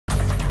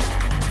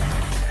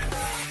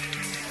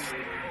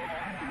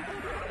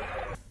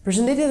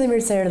Përshëndetje dhe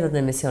mirë se erdhët në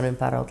emisionin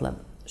pa Rrotlla.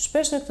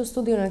 Shpesh në këtë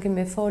studio na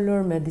kemi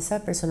folur me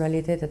disa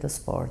personalitete të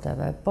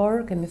sporteve,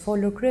 por kemi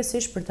folur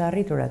kryesisht për të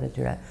arriturat e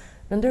tyre.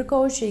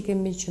 Ndërkohë që i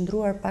kemi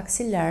qëndruar pak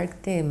si larg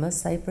temës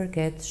sa i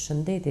përket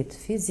shëndetit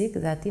fizik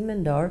dhe atij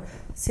mendor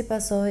si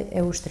pasojë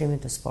e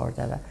ushtrimit të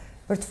sporteve.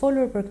 Për të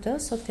folur për këtë,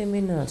 sot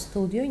kemi në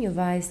studio një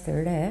vajzë të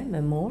re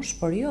me moshë,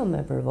 por jo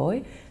me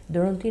përvojë,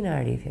 Doruntina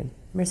Arifi.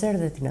 Mirë se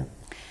erdhe Tina.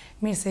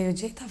 Mirë se ju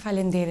gjeta,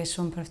 faleminderit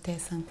shumë për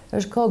ftesën.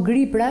 Është kohë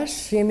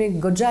griprash, jemi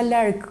goxha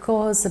larg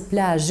kohës së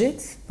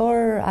plazhit,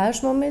 por a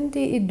është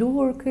momenti i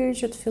duhur ky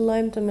që të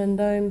fillojmë të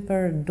mendojmë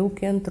për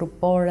dukjen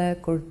trupore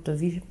kur të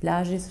vi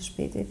plazhi së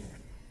shpejti?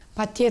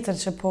 Patjetër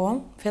që po,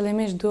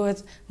 fillimisht duhet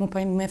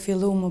me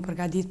fillu më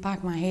përgatit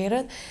pak më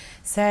herët,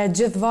 se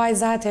gjithë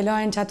vajzat e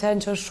lajnë që atë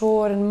në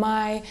qershor, në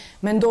maj,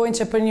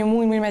 mendojnë që për një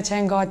muaj mirë me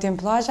qenë gati në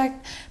plazh,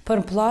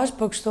 për plazh,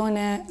 por kështu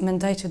ne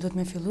mendoj që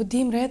duhet me fillu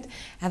dimret,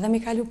 edhe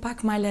me kalu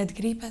pak më lehtë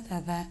gripet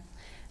edhe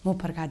më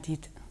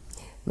përgatit.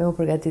 Me u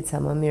përgatit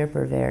sa më mirë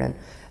për verën.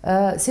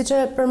 Si që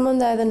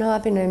përmenda edhe në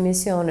hapin e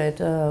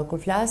emisionit, kur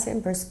flasim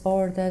për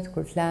sportet,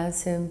 kur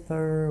flasim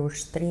për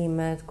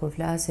ushtrimet, kur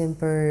flasim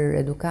për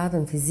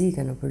edukatën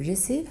fizike në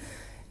përgjithësi,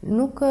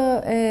 nuk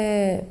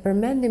e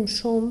përmendim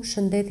shumë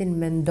shëndetin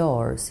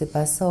mendor si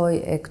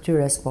pasojë e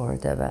këtyre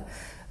sporteve.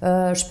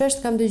 Shpesh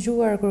kam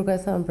dëgjuar kur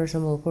ka thënë për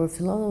shembull kur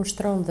fillon të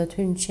ushtron dhe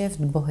të hyn qef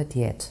të bëhet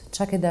jetë.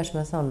 Çka ke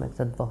dashur me thonë me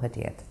këtë të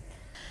bëhet jetë?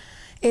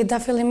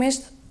 Da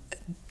fillimisht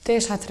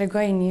desha të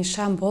tregoj një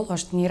shembull,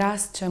 është një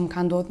rast që më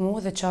ka ndodhur mua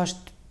dhe që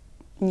është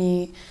një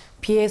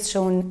pjesë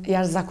që unë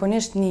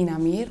jashtëzakonisht njihna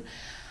mirë.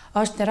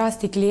 Është në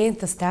rast i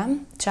klientës tem,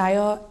 që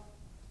ajo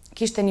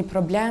kishte një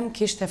problem,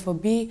 kishte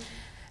fobi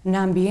në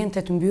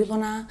ambiente të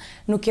mbylluna,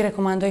 nuk i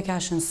rekomandoj ka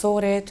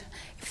ashensorit,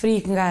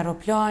 frikë nga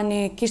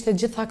aeroplani, kishte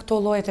gjitha këto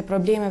llojet e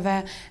problemeve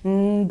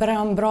në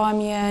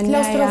mbrëmje,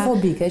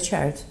 klaustrofobike,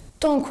 qartë.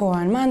 Ton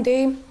kohën,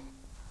 mandej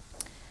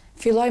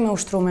filloj me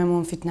ushtru me mu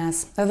në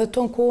fitness. Edhe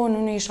ton kohën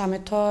unë isha me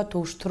të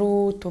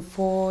ushtru, të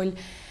fol.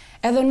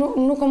 Edhe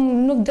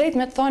nuk drejt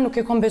me të thonë, nuk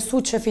e kom besu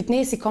që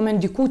fitnessi kom e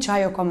ndiku që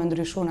ajo kom e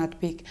ndryshu në atë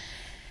pikë.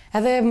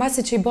 Edhe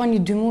masi që i bon një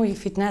 2 muaj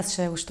fitness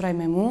që ushtroj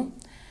me mu,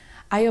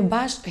 ajo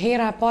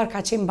hera e parë ka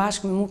qenë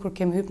bashkë me mu kur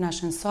kemi hyp në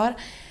ashensor,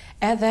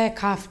 edhe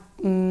ka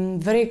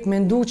vërek me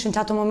ndu që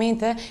në ato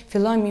momente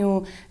fillojmë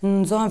ju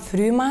në zonë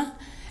fryma.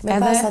 Me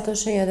pas ato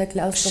shenjat e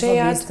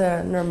klaustrofobisë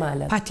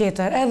normale.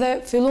 Patjetër, edhe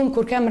fillum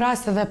kur kem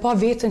rast edhe pa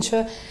vetën që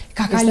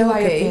ka kalu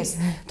ajo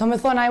pjesë. Do me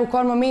thonë, ajo u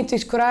konë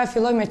momenti që kër ajo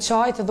filloj me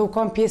qajtë edhe u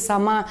konë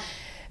pjesa ma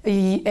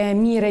e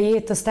mire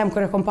jetës tem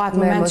kër e kom patë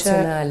moment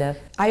që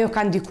ajo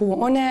ka ndiku.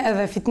 One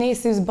edhe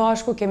fitnessi së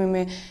bashku kemi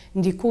me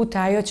ndiku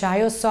të ajo që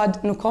ajo sot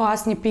nuk ka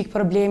asë një pikë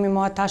problemi,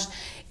 ma tash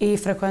i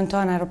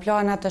frekuenton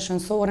aeroplanat,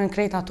 ashensorin,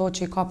 krejt ato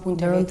që i ka punë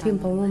të vetën. Doruntin,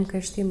 po mu më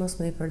kështi mos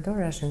me i përdor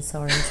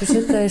ashensorin. Që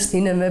që të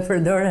eshtine me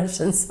përdor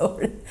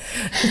ashensorin?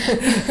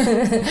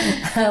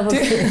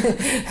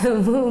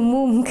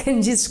 Mu më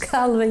kënë gjithë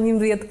shkallëve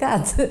 11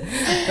 katë.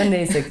 Për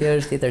nejse, kjo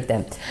është tjetër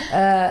temë.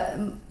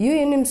 Ju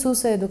jeni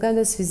mësuese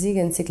edukantes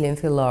fizike në ciklin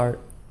fillor.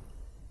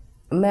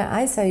 Me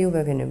ajsa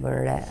juve keni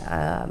bërre,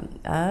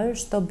 a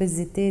është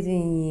obeziteti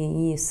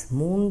një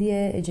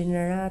smundje e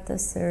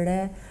gjeneratës së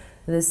re?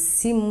 Dhe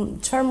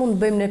çfarë mund të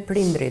bëjmë ne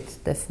prindrit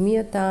të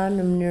fëmijët tanë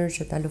në mënyrë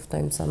që ta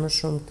luftojmë sa më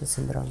shumë këtë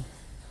sindrom?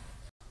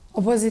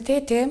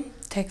 Obeziteti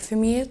tek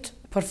fëmijët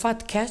për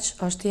fat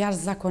keq është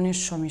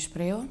jashtëzakonisht shumë i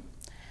shprehur.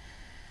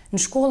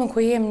 Në shkollën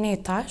ku jem ne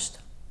tash,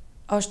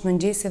 është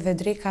mëngjesi dhe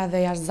dreka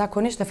dhe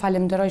jashtëzakonisht e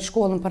falenderoj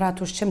shkollën për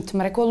atë ushqim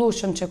të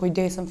mrekullueshëm që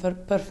kujdesën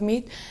për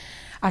fëmijët.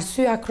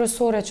 Arsyeja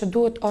kryesore që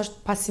duhet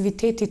është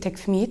pasiviteti tek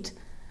fëmijët.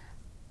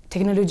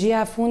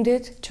 Teknologjia e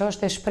fundit që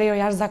është e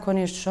shprehur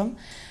jashtëzakonisht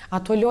shumë.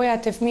 Ato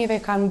lojat e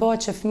fëmijëve kanë bërë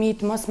që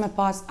fëmijët mos me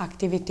pas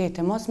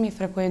aktivitete, mos me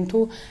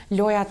frekuentu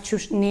lojat që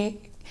ne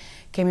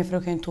kemi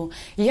frekuentu.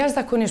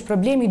 Jashtëzakonisht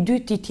problemi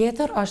dytë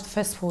tjetër është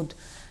fast food.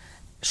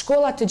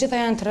 Shkollat të gjitha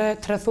janë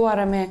të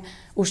rrethuara me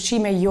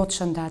ushqime jo të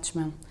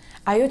shëndetshme.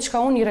 Ajo çka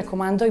unë i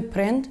rekomandoj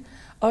prind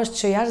është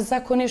që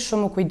jashtëzakonisht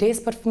shumë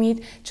kujdes për fëmijët,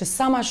 që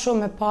sa më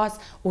shumë me pas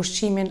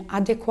ushqimin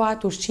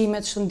adekuat,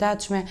 ushqime të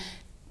shëndetshme,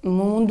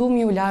 mundu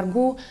mi u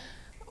largu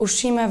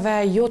ushqimeve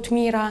jo të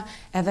mira,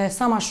 edhe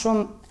sa më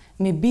shumë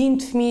me bind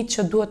fëmijët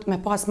që duhet me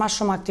pas ma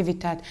shumë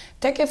aktivitet.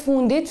 Tek e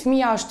fundit,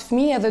 fëmija është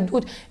fëmijë edhe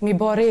duhet mi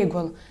bë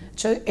rregull,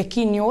 që e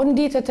ki një orë në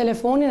ditë e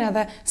telefonin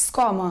edhe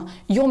s'ka ma,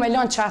 jo me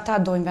lënë që ata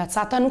dojnë vetë,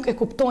 sa ata nuk e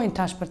kuptojnë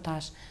tash për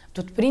tash.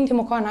 Do të prindi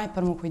më ka naj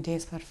për më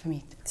kujdes për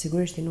fëmijët.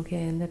 Sigurisht i nuk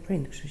e ende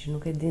prind, kështu që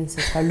nuk e din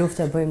se çfarë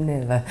lufte bëjmë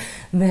neve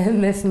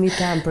me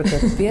fëmijët tanë për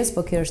këtë pjesë,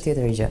 po kjo është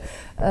tjetër gjë.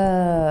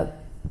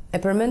 E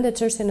përmendet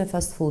çështjen e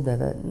fast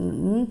foodeve.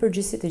 Në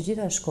përgjithësi të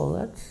gjitha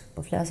shkollat,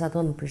 po flas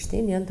ato në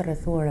Prishtinë, janë të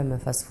rrethuara me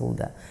fast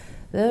food.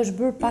 Dhe është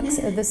bërë pak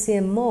edhe si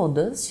e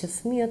modës që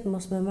fëmijët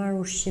mos me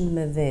marrë ushqim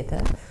me vete,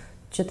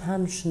 që të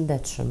hanë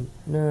shëndetshëm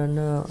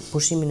në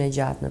pushimin e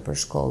gjatë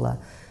nëpër shkolla.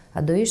 A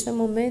do ishte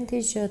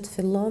momenti që të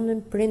fillonin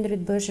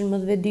prindrit bëshin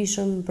më të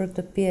vetëdijshëm për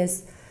këtë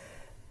pjesë?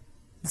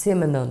 Si e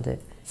mendon ti?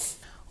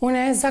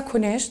 Unë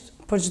zakonisht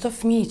për çdo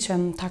fëmijë që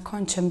më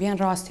takon që mbien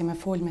rasti me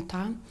fol me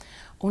ta,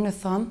 unë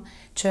them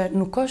që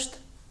nuk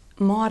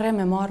është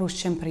me marrë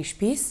ushqim prej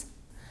shtëpisë,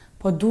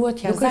 po duhet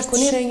jashtëzakonisht. Nuk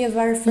është shenjë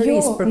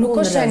varfërisë, për nuk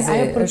është shenjë,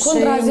 ajo për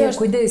shenjë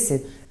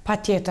kujdesit.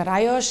 Patjetër,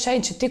 ajo është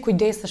shenjë që ti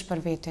kujdesesh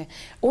për vete.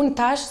 Unë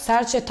tash, sa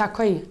herë që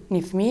takoj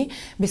një fëmijë,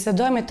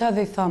 bisedoj me të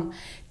dhe i them,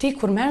 ti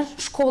kur merr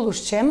shkollë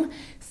ushqim,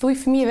 thuj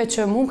fëmijëve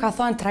që mu ka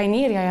thënë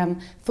trajnerja jam,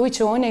 thuj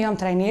që unë jam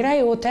trajnera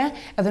jote,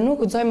 edhe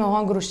nuk guxoj me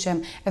hangër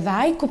ushqim. Edhe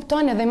ai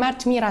kupton edhe merr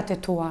të mirat e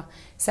tua.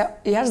 Se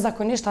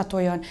jashtëzakonisht ato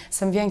janë,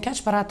 se më vjen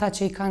keq për ata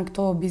që i kanë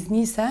këto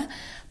biznise,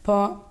 po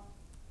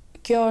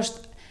kjo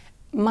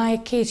është ma e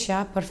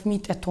keqja për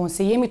fëmijët e tonë,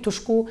 se jemi të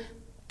shku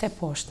te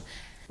poshtë.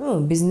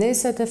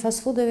 Bizneset e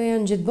fast foodeve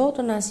janë gjithë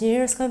botën,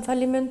 asnjëherë s'kan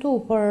falimentu,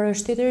 por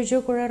është tjetër gjë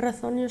kur e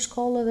rrethon një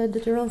shkollë dhe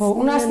detyron fëmijën.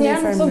 Po, unë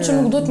asnjëherë nuk them që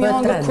nuk duhet më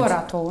hangër kur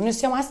ato. Unë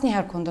s'jam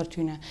asnjëherë kundër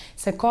tyne.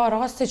 Se ka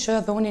raste që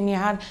edhe unë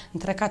një herë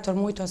në 3-4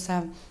 muaj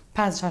ose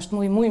 5-6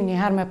 muaj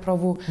një herë me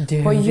provu.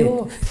 Po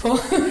jo, po.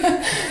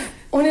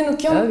 Unë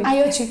nuk jam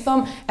ajo që i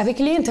thom edhe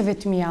klientëve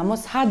të mia,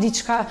 mos ha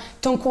diçka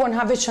të nkohen,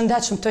 ha veç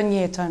shëndetshëm të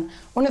jetën.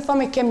 Unë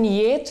them e kem një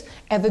jetë,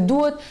 edhe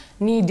duhet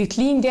një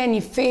ditëlindje,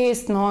 një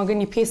festë,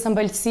 një pjesë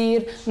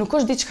ëmbëlsirë, nuk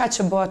është diçka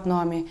që bëhet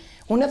nami.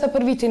 Unë edhe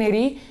për vitin e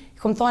ri,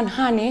 kom thonë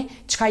hani,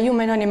 çka ju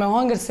menoni me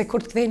hangër se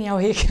kur të ktheni ja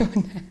u heqë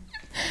unë.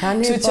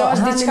 Hani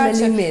me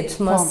limit,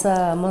 mos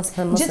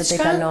e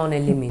tekaloni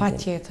limitin.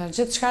 Patjetër,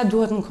 gjithçka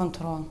duhet në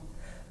kontroll.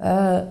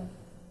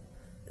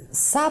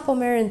 Sa po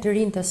merren të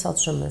rinjtë e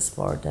sotshëm me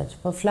sportet?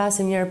 Po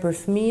flasim njëherë për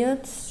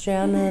fëmijët që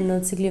janë në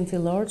ciklin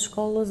fillor të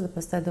shkollës dhe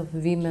pastaj do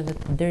vim edhe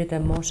deri te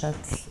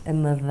moshat e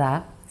mëdha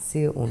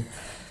si unë.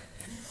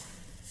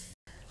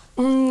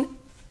 Unë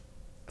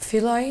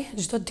filloj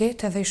çdo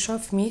ditë edhe i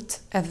shoh fëmijët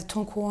edhe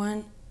të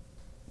kohën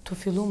të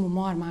fillu më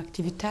marrë me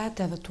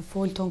aktivitet edhe të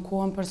fol të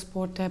kohën për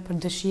sporte,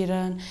 për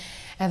dëshirën,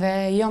 edhe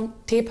jam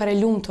tepër e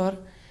lumtur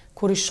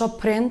kur i shoh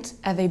prind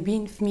edhe i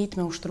bin fëmijët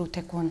me ushtru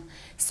tek unë.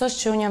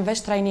 S'është që unë jam veç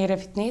trajnere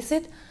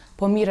fitnessit,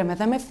 po mirem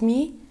edhe me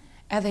fëmijë,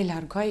 edhe i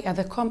largoj,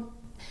 edhe kam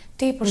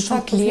tepër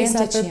shumë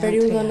klientë që janë. Për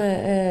periudhën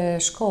e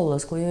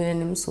shkollës ku ju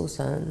jeni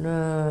mësuese,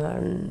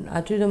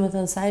 aty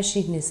domethënë sa e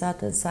shihni, sa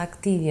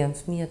aktiv janë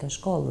fëmijët e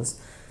shkollës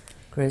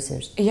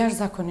kryesisht?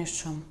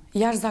 Jashtëzakonisht shumë.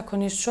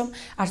 Jashtëzakonisht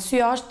shumë.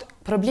 Arsyeja është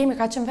problemi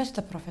ka qenë veç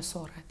te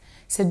profesorët,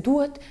 se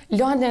duhet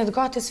lëndën e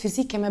gatës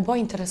fizike me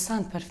bëj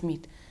interesant për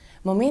fëmijët.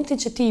 Momentin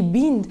që ti i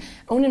bind,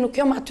 unë nuk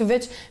jam aty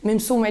veç me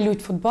mësu me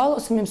lujt futbol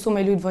ose me mësu me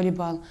lujt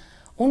volleyball.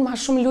 Unë ma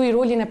shumë luj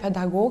rolin e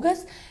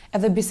pedagogës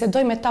edhe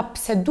bisedoj me ta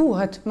pse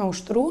duhet me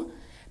ushtru,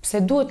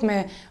 pse duhet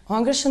me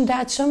hangër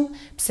shëndetshëm,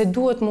 pse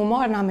duhet mu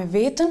marrë na me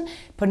vetën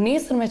për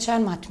nesër me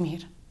qenë ma të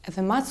mirë.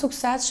 Edhe ma të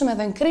suksesshëm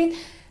edhe në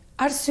krejt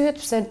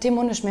arsyet pse ti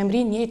mund është me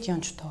mri njët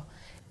janë qëto.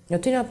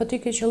 Jo tina po ti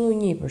ke qëllu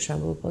një për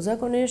shembull, po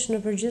zakonisht në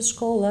përgjithë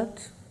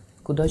shkollat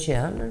kudo që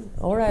janë,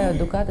 ora e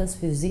edukatës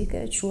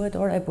fizike quhet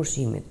ora e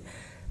pushimit.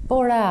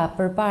 Ora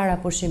përpara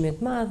pushimit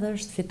madh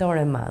është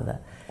fitore madhe.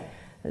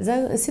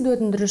 Si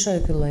duhet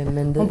ndryshoj kjo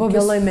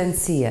lloj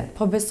mendësie?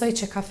 Po besoj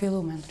që ka fillu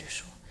me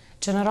ndryshu.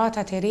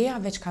 Gjeneratat e reja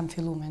veç kanë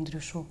fillu me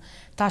ndryshu.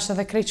 Tash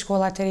edhe krejt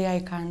shkollat e reja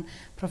i kanë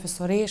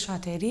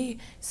profesoreshat e ri,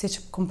 si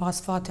që kom pas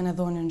fatin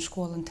edhe unë në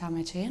shkollën ta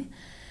me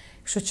qenë.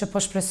 Kështu që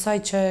po shpresoj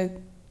që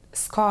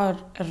s'ka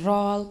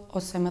rrallë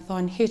ose me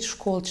thonë hiç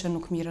shkollë që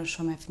nuk mirën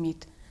shumë e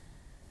fëmijët.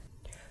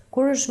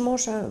 Kur është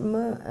mosha më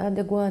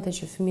adeguate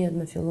që fëmijët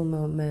me fillu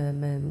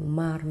me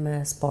marrë me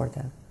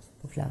sporte,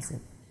 po flasim?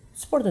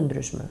 Sporte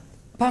ndryshme.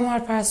 Pa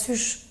marrë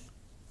parasysh,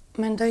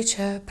 mendoj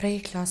që prej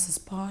klasës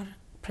parë,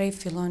 prej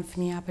fillon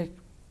fëmija për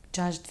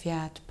 6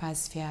 vjetë,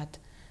 5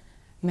 vjetë,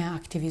 me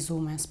aktivizu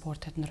me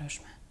sportet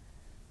ndryshme.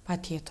 Pa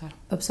tjetër.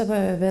 Po pse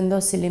po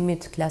vendos si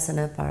limit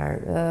klasën e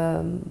parë?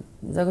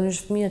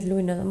 Zakonisht fëmijët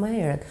luajnë edhe më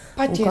herët.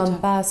 Pa tjetër. U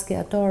kanë pas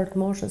kjatorë të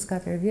moshës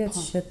 4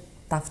 vjeç që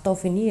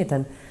taftofin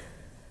jetën.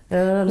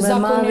 Me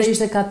madhe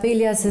ishte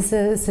kapelja se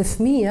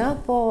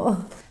fëmija, po...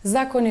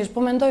 Zakonisht,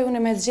 po mendoj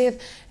unë me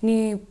zgjedh një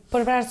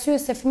përvrarsye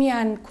se fëmija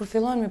kur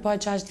fillon me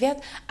bëjë 6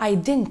 vjetë, a i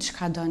din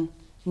çka don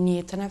në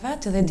jetën e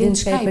vetë dhe din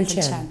çka i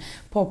pëlqen.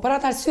 Po, për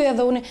atë arsye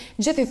edhe unë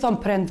gjithë i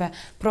thom prindve,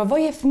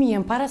 provoje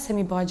fëmijën para se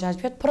mi bëjë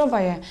 6 vjetë,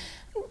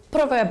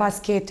 provoje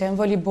basketin,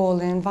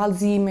 voleybollin,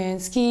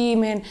 vallëzimin,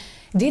 skijimin,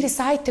 deri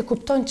sa ai të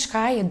kupton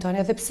çka ai don,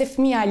 edhe pse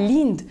fëmia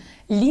lind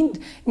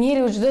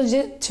njeriu çdo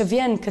gjë që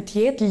vjen këtë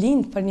jetë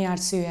lind për një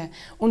arsye.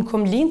 Unë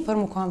kom lind për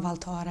mu kam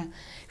valltare.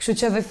 Kështu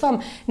që dhe thom,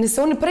 nëse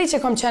unë prej që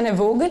kom qenë e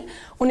vogël,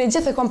 unë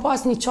gjithë kom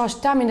pas një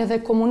qasht tamin edhe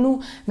kom unu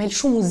me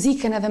lëshu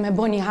muzikën edhe me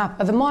bo një hap.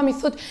 Edhe mami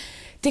thot,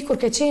 ti kur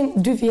ke qenë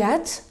 2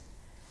 vjetë,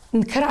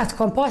 në kratë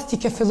kom pas ti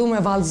ke fillu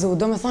me vallëzu,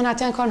 do me thonë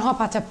atë janë kanë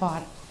hapat e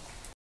parë.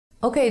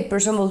 Okej, për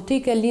shembull ti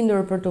ke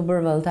lindur për të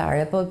bërë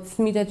valltare, po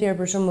fëmijët e tjerë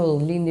për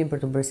shembull lindin për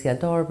të bërë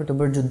skiator, për të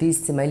bërë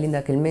judist, si Majlinda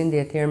Kelmendi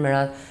e tjerë me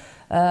radhë.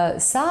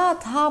 Sa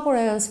të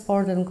hapura janë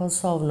sportet në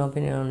Kosovë në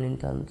opinionin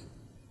tënd?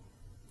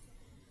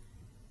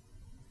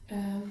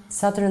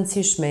 Sa të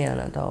rëndësishme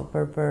janë ato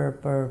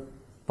për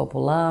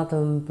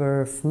popullatën,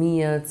 për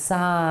fëmijët,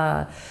 sa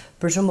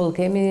për shembull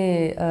kemi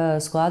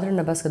skuadrën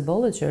e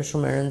basketbollit që është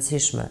shumë e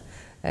rëndësishme.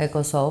 e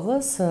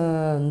Kosovës,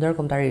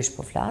 ndërkombëtarisht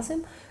po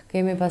flasim.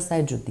 Kemi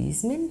pastaj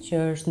judizmin,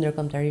 që është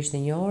ndërkombëtarisht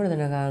e njohur dhe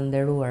na ka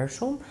nderuar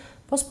shumë,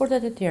 po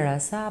sportet e tjera,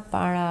 sa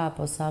para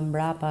apo sa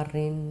mbrapa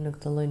rrin në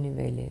këtë lloj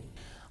niveli?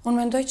 Unë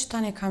mendoj që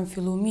tani kam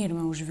fillu mirë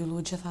me u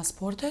zhvillu gjitha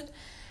sportet,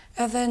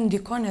 edhe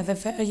ndikon edhe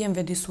jem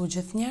vedisu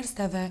gjithë njerëz,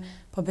 edhe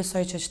po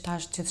besoj që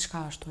tash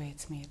gjithçka është u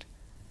ecë mirë.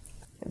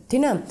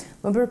 Tina,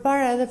 më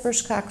përpara edhe për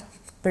shkak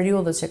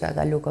periudhët që ka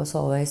kalu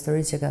Kosova,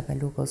 historisë që ka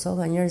kalu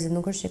Kosova, njerëzit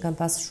nuk është që kanë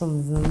pas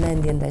shumë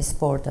vëmendje ndaj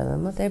sporteve,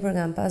 më tepër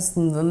kanë pas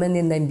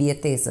vëmendje ndaj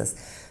mbijetesës.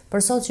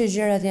 Për sot që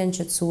gjërat janë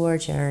qetësuar,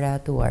 që janë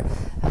rehatuar,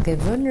 a ke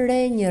vënë re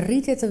një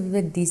rritje të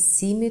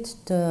vetëdijsimit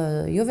të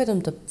jo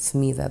vetëm të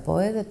fëmijëve, po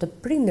edhe të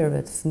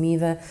prindërve të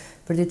fëmijëve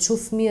për të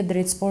çuar fëmijët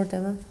drejt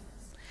sporteve?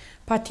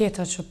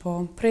 Patjetër që po.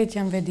 Pret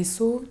janë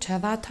vetëdisu që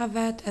edhe ata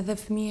vetë, edhe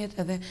fëmijët,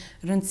 edhe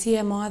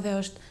rëndësia e madhe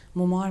është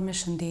mu marrë me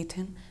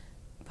shëndetin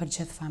për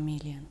gjithë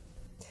familjen.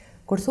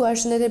 Kur thua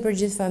shëndetje për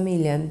gjithë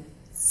familjen,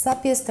 sa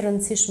pjesë të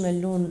rëndësishme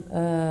lun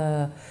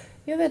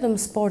jo vetëm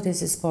sporti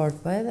si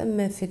sport, po edhe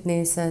me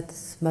fitnesset,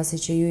 mbasi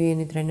që ju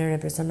jeni trajnere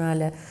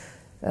personale,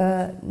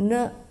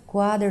 në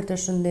kuadër të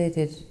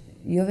shëndetit,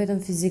 jo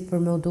vetëm fizik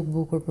për me u duk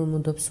bukur, për me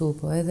u dobësu,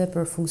 po edhe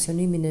për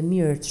funksionimin e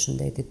mirë të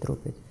shëndetit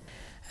trupit.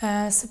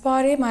 Së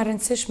pari, ma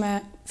rëndësishme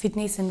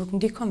fitnessin nuk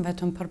ndikon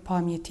vetëm për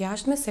pamje të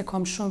jashtme, se ka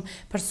shumë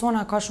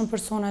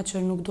persona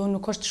që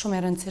nuk është shumë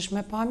e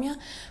rëndësishme pamja,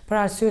 për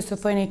arsye se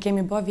thojnë e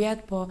kemi bë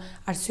vjetë, po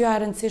arsyeja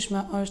e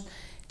rëndësishme është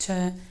që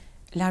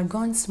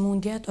largon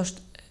smundjet,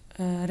 është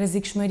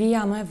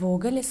rrezikshmëria më e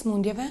vogël e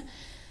smundjeve,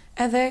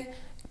 edhe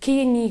ki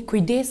një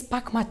kujdes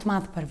pak më të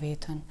madh për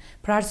veten.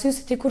 Për arsye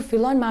se ti kur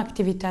fillon me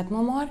aktivitet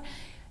më marr,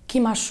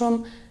 ki më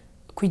shumë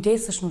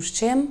kujdesesh në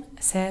ushqim,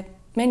 se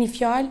me një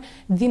fjalë,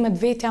 dhimet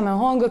vetja me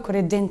hongër, kur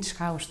e din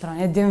çka ushtron,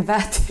 e din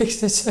vetë,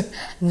 kështu që...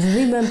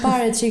 Dhimen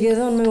pare që i ke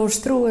dhënë me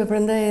ushtru e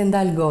prandaj e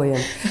ndal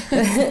gojen.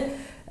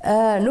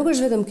 Nuk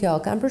është vetëm kjo,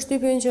 kam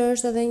përshtypjen që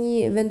është edhe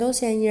një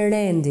vendosja e një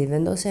rendi,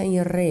 vendosja e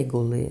një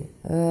rregulli.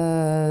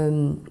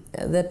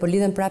 Dhe po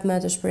lidhem prapë me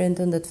atë shprehjen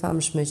tënde të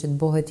famshme që të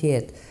bëhet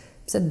jetë.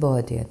 Pse të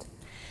bëhet jetë?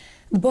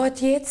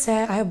 Bëhet jetë se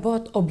ajo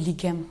bëhet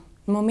obligim.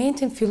 Në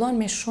momentin fillon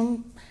me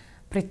shumë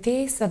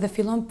pretesë dhe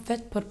fillon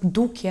vetë për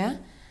dukje,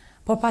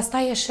 por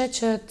pastaj e shet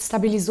që të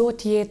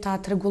stabilizohet jeta,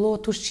 të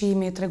rregullohet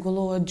ushqimi, të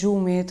rregullohet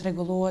gjumi, të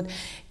rregullohet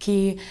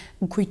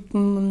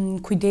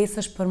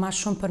kujdesesh për më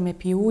shumë për me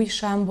pi ujë,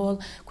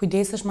 shembull,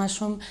 kujdesesh më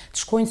shumë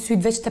të shkojnë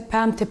syt veç të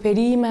pemë, të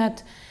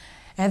perimet,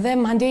 edhe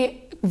mandej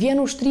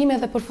vjen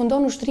ushtrime dhe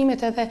përfundon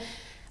ushtrimet edhe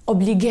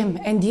obligim,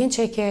 e ndjen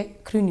që e ke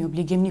kryer një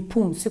obligim, një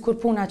punë, sikur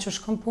puna që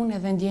shkon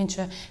punë edhe ndjen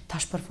që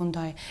tash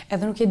përfundoj.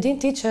 Edhe nuk e din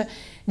ti që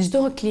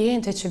çdo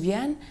kliente që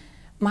vjen,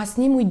 mas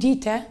një muj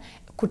dite,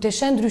 kur të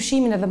shen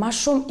ndryshimin edhe ma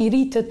shumë i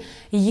rritet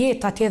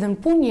jetë atje edhe në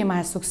punë je ma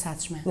e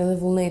suksesshme. Edhe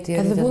vullneti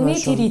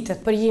i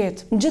rritet për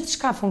jetë, në gjithë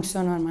shka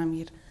funksionon ma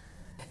mirë.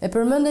 E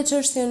përmende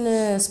çështjen e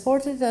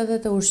sportit edhe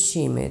të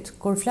ushqimit.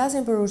 Kur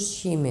flasim për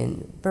ushqimin,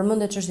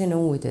 përmende çështjen e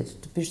ujit,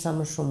 të pish sa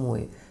më shumë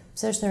ujë.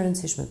 Pse është e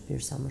rëndësishme të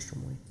pish sa më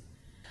shumë ujë?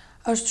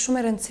 Është shumë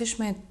e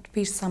rëndësishme të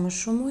pish sa më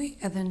shumë ujë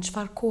edhe në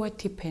çfarë kohe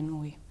ti pin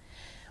ujë.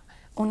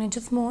 Unë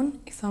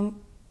gjithmonë i them,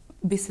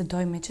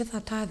 bisedoj me gjithë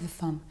ata dhe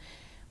them,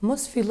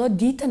 mos fillo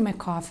ditën me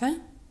kafe,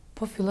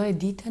 po filloj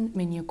ditën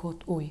me një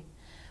gotë ujë.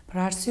 Për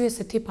arsye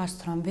se ti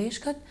pastron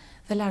veshkët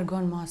dhe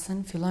largon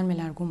masën, fillon me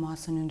largu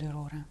masën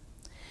yndyrore.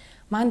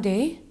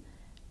 Mandej,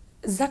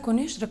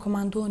 zakonisht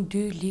rekomandohen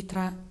 2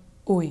 litra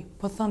ujë.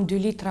 Po them 2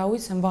 litra ujë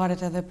se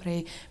mvaret edhe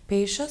prej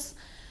peshës,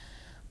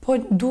 po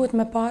duhet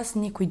me pas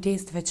një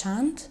kujdes të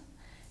veçantë,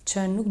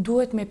 që nuk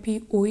duhet me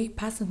pi ujë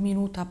 15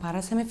 minuta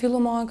para se me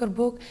fillu me hangër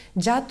bukë,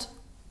 gjatë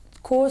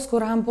kohës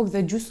kur ham bukë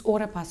dhe gjysmë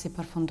ore pasi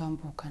përfundon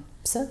bukën.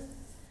 Pse?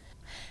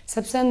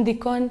 Sepse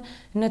ndikon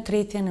në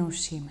tretjen e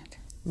ushqimit.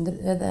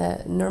 Edhe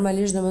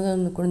normalisht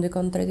domethënë kur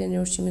ndikon në tretjen e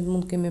ushqimit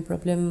mund të kemi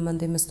probleme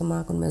mandej me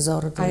stomakun, me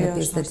zorrët dhe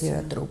pjesët e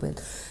tjera të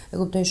trupit. E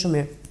kuptoj shumë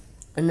mirë.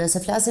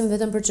 Nëse flasim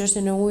vetëm për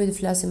çështjen e ujit,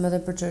 flasim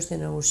edhe për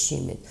çështjen e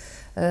ushqimit.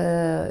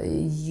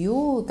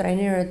 Ju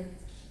trajnerët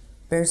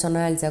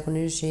personal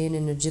zakonisht që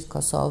jeni në gjithë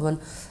Kosovën,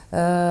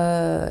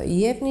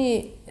 jepni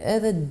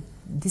edhe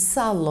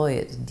disa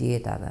lloje të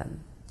dietave.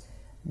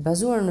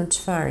 Bazuar në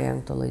çfarë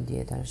janë këto lloj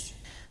dietash?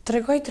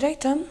 Tregoj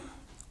drejtën,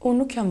 unë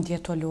nuk jam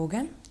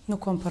dietologe,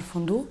 nuk kam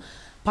përfundu,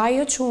 pa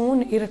ajo që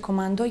unë i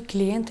rekomandoj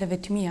klienteve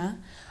të mia,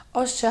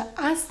 është që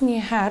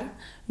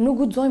asnjëherë nuk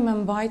guxoj me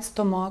mbajt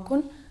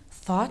stomakun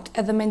thot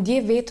edhe me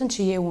ndje veten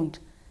që je und.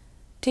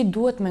 Ti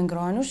duhet me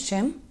ngrënë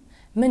ushqim,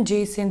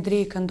 mëngjesin,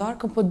 drekën,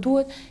 darkën, po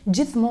duhet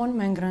gjithmonë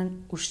me ngrënë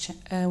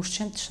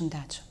ushqim të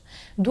shëndetshëm.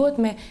 Duhet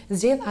me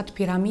zgjedh atë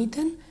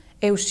piramidën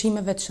e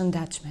ushqimeve të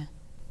shëndetshme.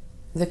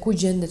 Dhe ku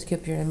gjendet kjo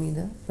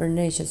piramida? Për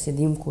ne që si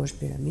dim ku është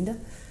piramida?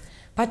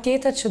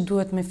 Patjetër që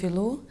duhet me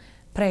fillu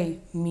prej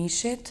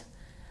mishit,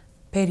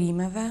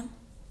 perimeve,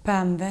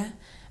 pemëve,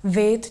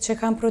 vetë që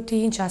kanë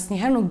protein, që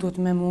asnjëherë nuk duhet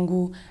me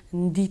mungu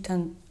në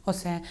ditën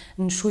ose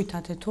në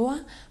shujtat e tua,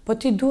 po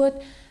ti duhet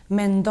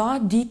me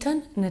nda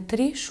ditën në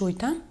 3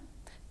 shujta,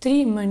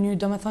 3 menu,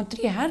 do me thonë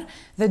 3 herë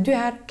dhe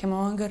 2 herë ke më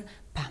hangër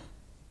pemë.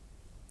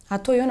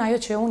 Ato janë ajo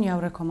që unë ja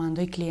u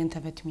rekomandoj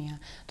klientëve të mia.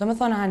 Do me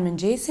thonë hanë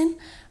mëngjesin,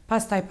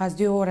 pastaj pas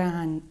 2 ore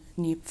hanë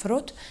një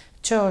frut,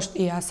 që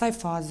është i asaj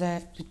faze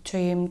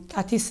që jem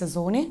ati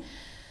sezoni,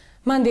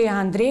 mandej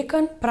hanë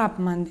drekën,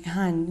 prapë mandej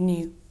hanë një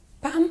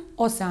pam,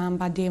 ose hanë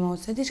badema,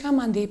 ose diçka,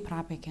 mandej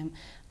prapë e kem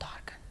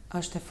darkën.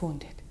 Është e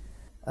fundit.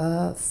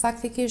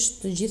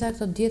 Faktikisht, të gjitha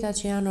këto dieta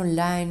që janë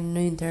online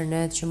në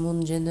internet, që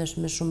mund gjendesh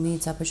me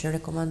shumica, apo që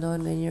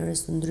rekomandohen nga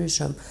njerëz të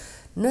ndryshëm,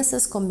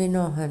 nëse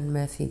s'kombinohen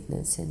me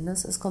fitnessin,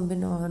 nëse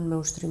s'kombinohen me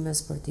ushtrime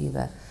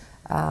sportive,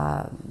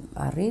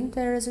 arrin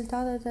të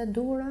rezultatet e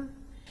duhura?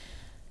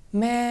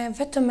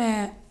 Vetëm me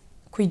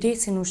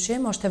kujdesin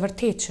ushqim, është e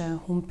vërtet që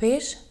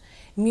humpesh,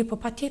 mirë po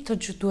patjetër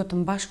që duhet të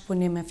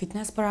bashkëpunim me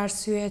fitness për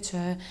arsye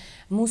që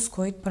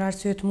muskujt, për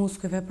arsye të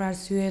muskujve, për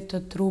arsye të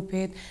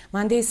trupit,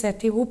 mandej se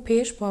ti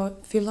humpesh, po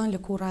fillon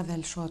lëkura dhe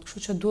lëshot, kështu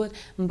që duhet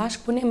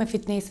bashkëpunim me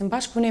fitnessin,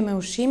 bashkëpunim me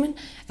ushqimin,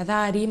 edhe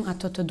arrim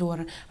ato të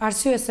durën.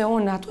 Arsye se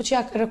unë, ato që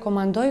ja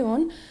rekomandoj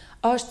unë,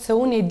 është se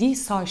unë e di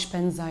sa i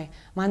shpenzoj.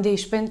 Mandej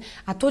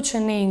ato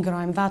që ne i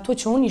ngrojmë dhe ato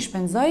që unë i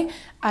shpenzoj,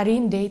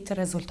 arrim deri te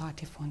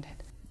rezultati i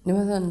fundit.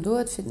 Domethënë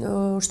duhet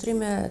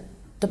ushtrime,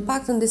 të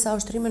paktën disa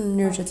ushtrime në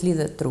mënyrë që të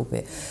lidhet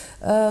trupi.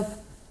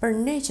 Për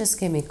ne që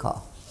s'kemi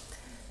kohë,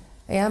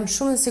 jam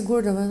shumë e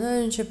sigurt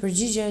domethënë që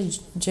përgjigjja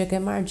që ke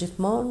marrë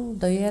gjithmonë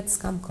do jetë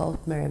s'kam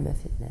kohë të merrem me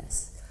fitness.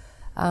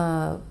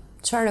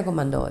 Çfarë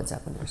rekomandohet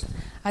zakonisht?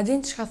 A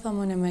din çka them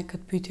unë me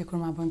këtë pyetje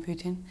kur ma bën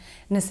pyetjen?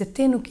 Nëse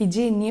ti nuk i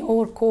gjen një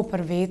orë kohë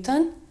për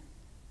veten,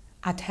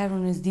 atëherë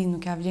unë s'di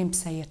nuk ja vlen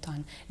pse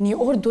jeton. Një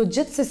orë duhet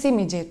gjithsesi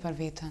mi gjetë për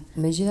veten.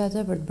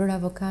 Megjithatë, për të bërë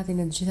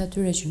avokatin e të gjithë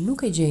atyre që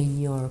nuk e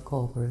gjejnë një orë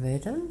kohë për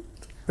veten,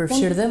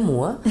 përfshirë dhe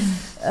mua,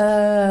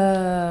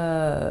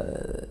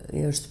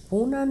 është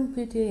puna në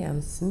pyetje,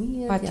 janë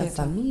fëmijët, janë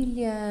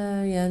familja,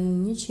 janë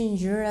 100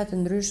 gjëra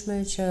të ndryshme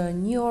që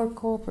një orë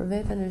kohë për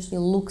veten është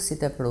një luks i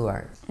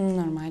tepruar.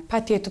 Normal,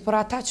 patjetër, por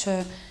ata që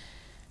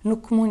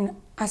nuk mund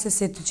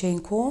asesi të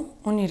gjejnë kohë,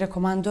 unë i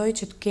rekomandoj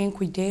që të kenë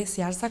kujdes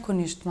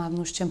jashtëzakonisht madh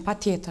në ushqim,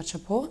 patjetër që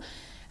po,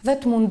 dhe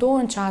të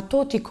mundohen që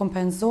ato t'i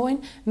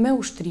kompenzojnë me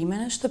ushtrime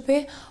në shtëpi,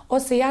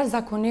 ose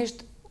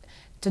jashtëzakonisht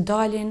të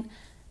dalin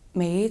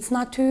me ecë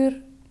natyrë,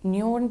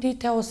 një orë në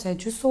dite, ose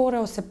gjysore,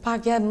 ose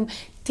pak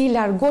t'i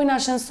largojnë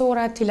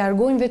ashensorat, t'i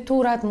largojnë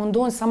veturat,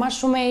 mundohen sa ma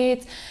shumë me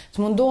ecë, të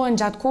mundohen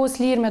gjatë kohës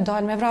lirë me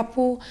dalë me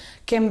vrapu,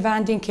 kem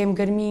vendin, kem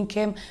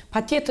gërmin,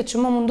 patjetër që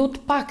më mundu të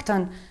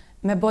paktën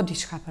me bë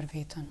diçka për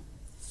veten.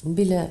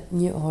 Bile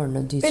një orë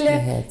në ditë me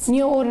ecë.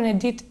 Një orë në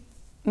ditë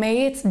me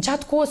ecë,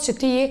 gjatë kohës që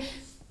ti je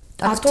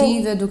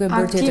aktive duke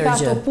bërë tjetër gjë.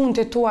 Ato punët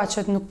e tua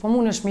që nuk po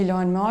mundesh me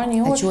lënë me orë,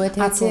 një orë. A quhet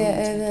ecje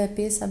edhe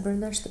pjesa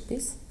brenda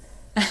shtëpisë?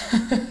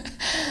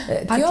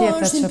 Kjo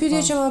është një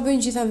pyetje që ma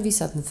bëjnë gjitha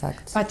visat në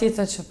fakt.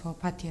 Patjetër që po,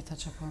 patjetër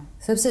që po.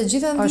 Sepse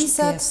gjitha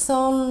visat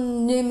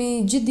thonë jemi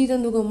gjithë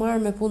ditën duke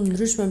marrë me punë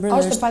ndryshme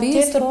brenda shtëpisë. Është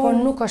patjetër, por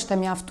nuk është e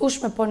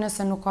mjaftueshme, por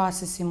nëse nuk ka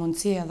asesi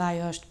mundësi, edhe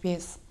ajo është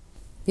pjesë.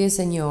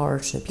 Pjesë e një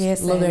orëshit,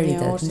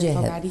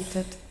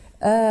 llogaritet.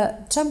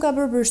 Çam ka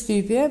bërë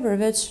përshtypje,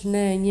 përveç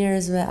ne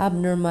njerëzve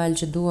abnormal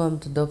që duam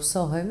të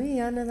dobësohemi,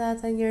 janë edhe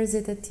ata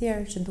njerëzit e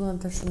tjerë që duam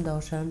të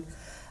shëndoshen.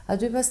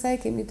 Aty pastaj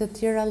kemi të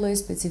tjera lloj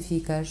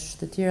specifikash,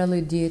 të tjera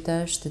lloj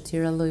dietash, të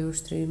tjera lloj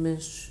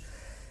ushtrimesh.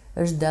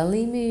 Është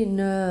dallimi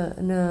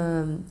në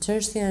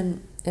çështjen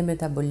e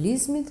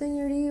metabolizmit të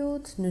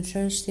njeriut, në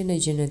çështjen e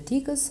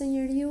gjenetikës së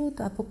njeriut,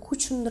 apo ku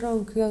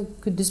qëndron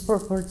ky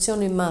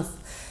disproporcion i madh?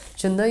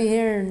 Që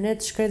ndonjëherë ne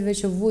të shkretëve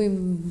që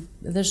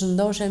vujmë dhe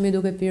shëndoshemi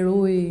duke pirë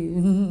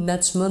ujë, na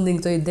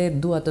çmendin këto ide,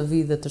 dua të vi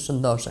dhe të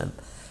shëndoshem.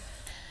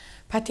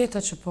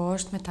 Patjetër që po,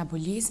 është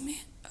metabolizmi,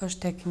 është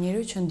tek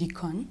njeriu që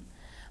ndikon.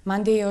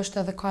 Mandej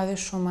është edhe ka edhe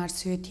shumë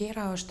arsye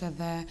tjera, është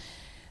edhe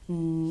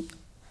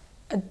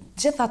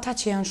gjithë ata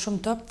që janë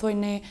shumë top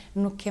thojnë ne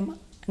nuk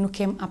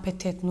kem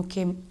apetit, nuk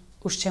kem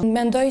ushqim.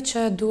 Mendoj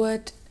që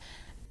duhet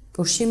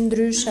ushqim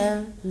ndryshe,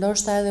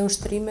 ndoshta edhe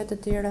ushtrime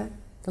të tjera.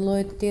 Të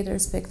llojet tjetër,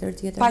 spektër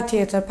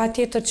tjetër?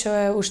 Patjetër që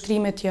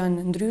ushtrimet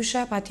janë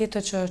ndryshe,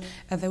 patjetër që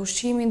edhe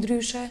ushqimi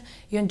ndryshe,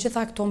 janë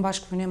gjitha këto në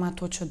bashkëpunim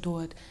ato që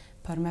duhet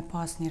për me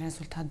pas një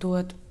rezultat,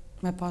 duhet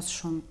me pas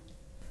shumë.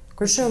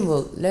 Për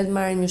shembull, le të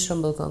marrim një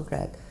shembull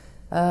konkret.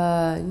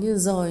 Një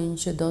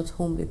zonjë që do të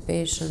humbi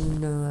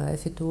peshën e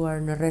fituar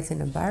në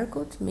rrethin e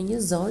barkut, me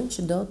një zonjë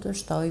që do të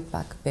shtojë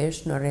pak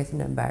peshë në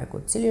rrethin e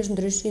barkut. Cili është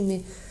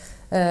ndryshimi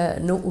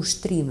në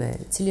ushtrime,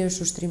 cili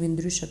është ushtrimi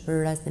ndryshe për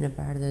rastin e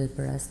parë dhe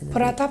për rastin e dytë?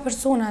 Për ata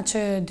persona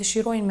që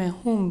dëshirojnë me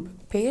humb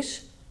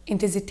peshë,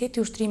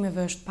 intensiteti i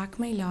ushtrimeve është pak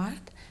më i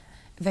lartë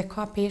dhe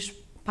ka peshë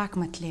pak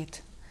më të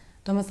lehtë.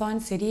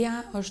 Domethënë seria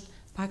është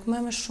pak më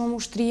me shumë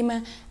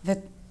ushtrime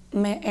dhe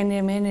me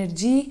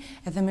energji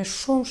edhe me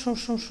shumë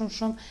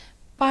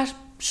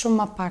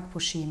më pak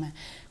pushime.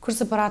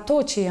 Kurse për ato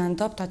që janë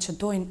dobta që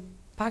dojnë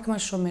pak më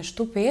shumë me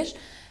shtu peshë,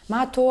 me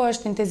ato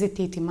është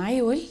intensiteti më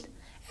i ulët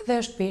dhe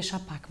është pesha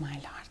pak më e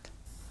lartë.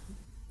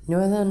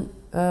 Jo edhe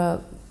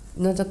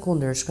në të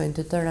kundër, shkojnë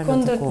të tëra në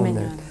të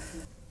kundër.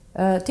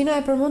 Tina,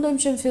 e përmendëm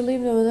që në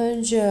fillim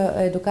domethënë që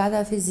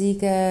edukata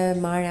fizike,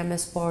 marrja me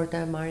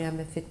sporte, marrja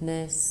me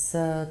fitness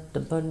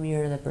të bën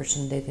mirë edhe për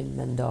shëndetin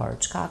mendor.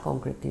 Çka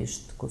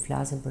konkretisht kur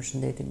flasim për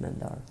shëndetin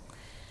mendor?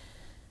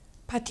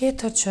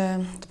 Patjetër që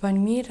të bën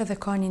mirë edhe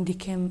ka një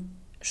ndikim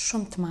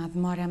shumë të madh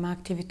marrja me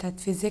aktivitet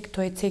fizik,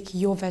 to e cek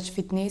jo veç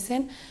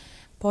fitnessin,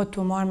 po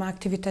të marrë me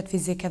aktivitet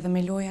fizik edhe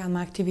me loja,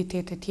 me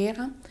aktivitete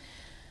tjera.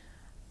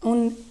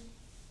 Unë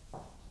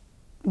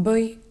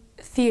bëj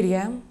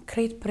thirrje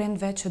krejt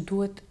prindve që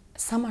duhet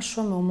sa ma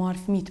shumë u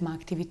marrë fëmijët me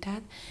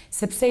aktivitet,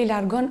 sepse i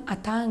largon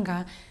ata nga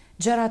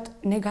gjërat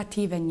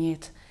negative në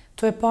jetë.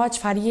 Tu e pa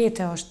çfarë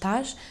jete është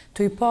tash,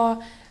 tu i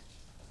pa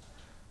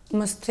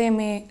mos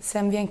themi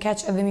se më vjen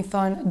keq edhe mi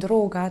thonë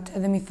drogat,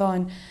 edhe mi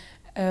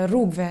thonë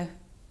rrugëve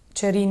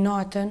që rinë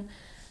natën,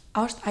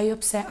 është ajo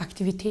pse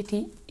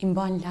aktiviteti i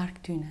mban larg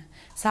tyne.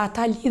 Sa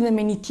ata lidhen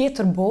me një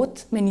tjetër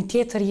botë, me një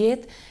tjetër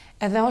jetë,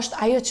 edhe është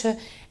ajo që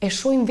e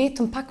shohim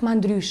vetën pak ma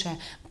ndryshe.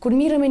 Kur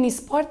mirë me një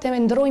sport e me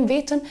ndrojmë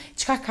vetën,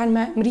 çka kanë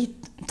me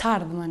mrit të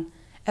ardhmen.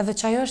 Edhe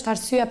që ajo është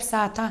arsyeja pse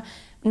ata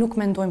nuk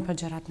mendojnë për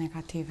gjërat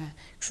negative.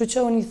 Kështu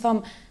që unë i them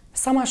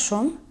sa ma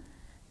shumë,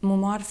 mu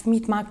marrë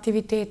fëmijët me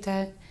aktivitete,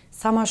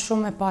 sa ma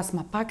shumë me pas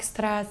ma pak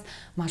stres,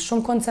 ma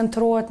shumë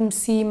koncentrohet në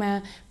mësime,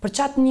 për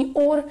qatë një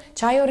orë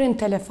që ajo rinë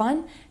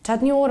telefon,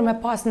 qatë një orë me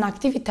pas në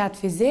aktivitet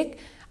fizik,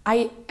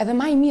 ai edhe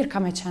ma i mirë ka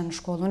me qenë në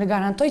shkollë. Unë e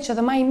garantoj që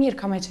edhe ma i mirë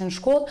ka me qenë në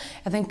shkollë,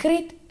 edhe në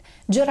krejt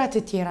gjërat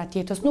e tjera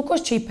tjetës. Nuk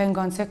është që i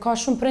pengon, se ka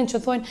shumë prind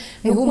që thonë...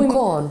 E hum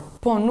kohën.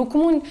 Po, nuk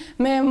mund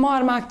me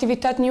marrë me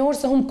aktivitet një orë,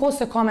 se hum kohë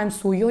se ka me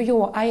mësu. Jo,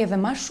 ai edhe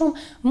ma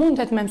shumë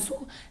mundet me mësu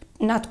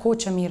në atë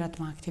kohë që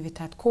mirët me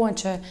aktivitet. Kohën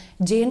që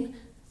gjenë,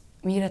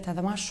 mirët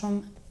edhe ma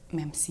shumë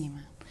me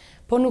mësime.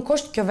 Po nuk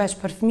është kjo veç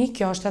për fëmijë,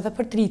 kjo është edhe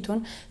për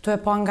tritun, tu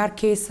e pa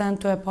ngarkesën,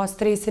 tu e pa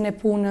stresin e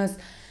punës.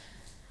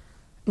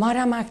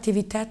 Marrja me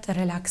aktivitet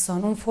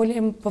relakson.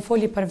 Unë po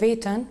foli për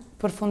veten,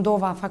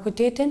 përfundova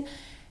fakultetin,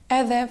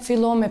 edhe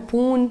fillon me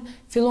punë,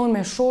 fillon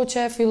me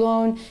shoqe,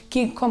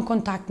 kom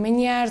kontakt me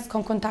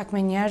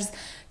njerëz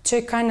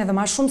që kanë edhe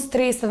ma shumë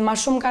stres, edhe ma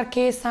shumë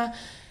ngarkesa,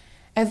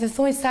 edhe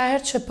thonjë sa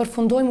herë që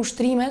përfundojmë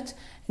ushtrimet,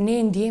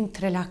 ne ndjejmë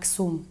të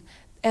relaksum.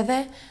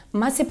 Edhe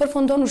masi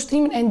përfundon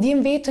ushtrimin, e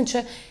ndjem vetën që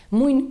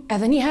mujnë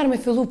edhe një herë me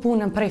fillu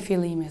punën prej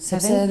fillimit.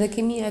 Sepse edhe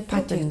kimia e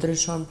trupit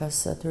ndryshon pas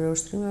atyre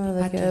ushtrimeve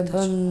dhe kjo e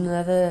bën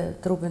edhe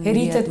trupin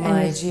rritet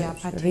energjia,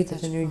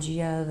 rritet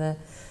energjia dhe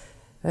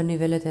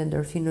nivelet e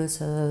endorfinës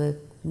edhe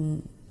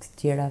të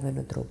tjerave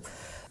në trup.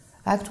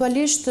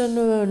 Aktualisht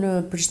në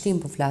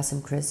Prishtinë po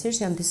flasim kryesisht,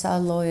 janë disa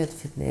lloje të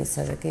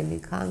fitnesseve. Kemi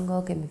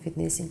kango, kemi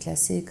fitnessin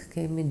klasik,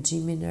 kemi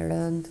gjimin e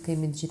rënd,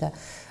 kemi të gjitha.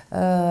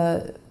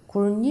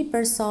 Kur një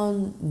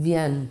person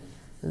vjen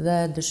dhe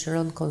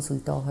dëshiron të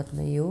konsultohet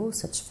me ju,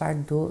 se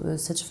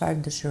çfarë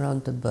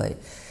dëshiron të bëj,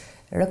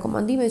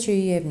 rekomandimet që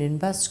i jepni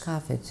mbas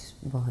çkafit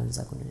bëhen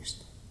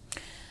zakonisht?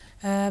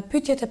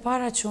 Pyetjet e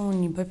para që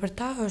unë i bëj për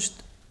ta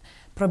është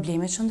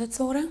problemet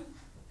shëndetësore,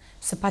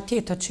 se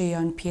patjetër që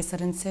janë pjesë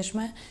e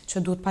rëndësishme,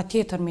 që duhet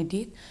patjetër me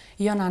ditë,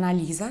 janë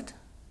analizat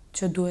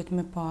që duhet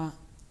me pa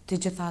të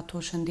gjitha ato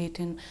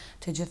shëndetin,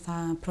 të gjitha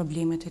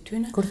problemet e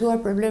tyne. Kur thuar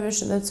problemet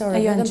shëndetësore,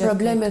 edhe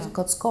problemet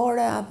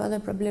kockore apo edhe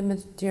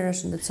problemet tjera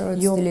shëndetësore,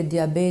 të stilit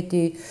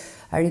diabeti,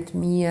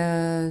 aritmia,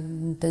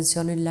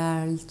 tensioni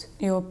lart?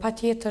 Jo,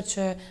 patjetër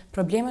që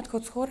problemet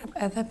kockore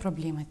edhe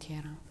problemet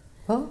tjera.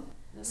 Po?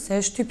 Se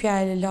shtypja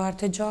e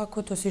lartë e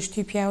gjakut ose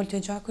shtypja e ulët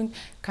e gjakut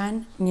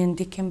kanë një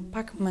ndikim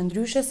pak më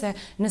ndryshe, se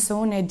nëse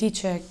unë e di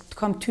që të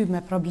kam ty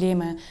me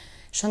probleme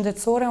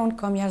shëndetësore, unë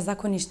kam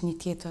jashtëzakonisht një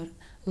tjetër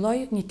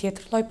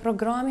lloj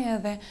programi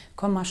edhe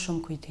ka ma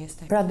shumë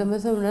kujdesë. Pra do me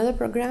thëmë edhe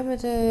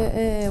programet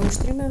e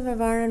ushtrimeve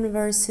varen në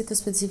varësi të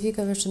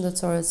specifikave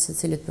shëndetësore të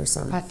secilit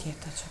person.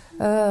 Patjetër që.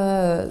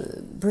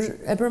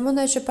 E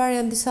përmendaj që parë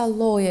janë disa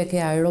lloje, ke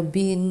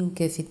aerobin,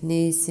 ke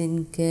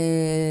fitnessin, ke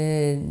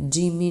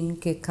gjimin,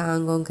 ke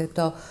kangon, ke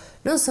këto.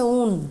 Nëse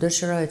unë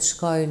dëshiroj të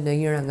shkoj në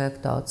njëra nga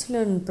këto,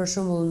 cilën për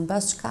shembull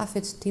mbas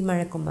çkafit ti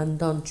ma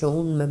rekomandon që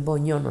unë me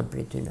bë njërin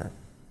prej tyre?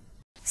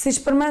 Si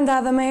që përmenda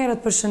edhe me herët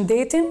për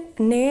shëndetin,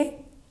 ne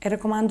e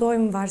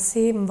rekomandojmë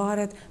varësi, më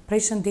varet prej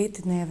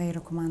shëndetit, ne edhe i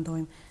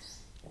rekomandojmë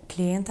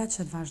klientat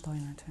që të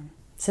vazhdojnë aty.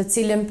 Se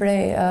cilën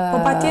prej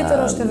po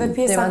patjetër është edhe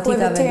pjesa ku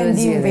edhe ti e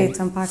ndihmë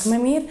vetëm pak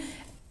më mirë,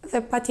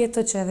 dhe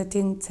patjetër që edhe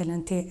ti në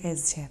cilën ti e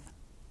zgjedh.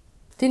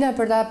 Tina,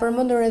 për ta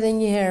përmendur edhe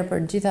një herë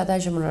për gjithë ata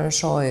që më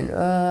shohin,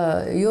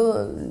 ju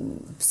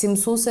si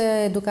mësuese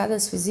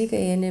edukatës fizike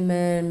jeni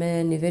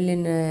me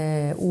nivelin e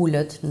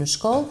ulët në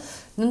shkollë,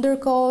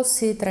 ndërkohë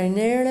si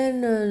trajnere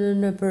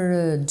në për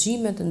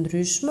gjime të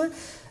ndryshme,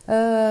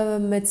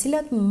 me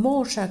cilat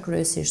mosha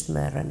kryesisht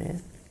merreni?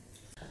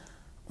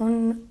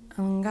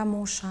 Unë nga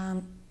mosha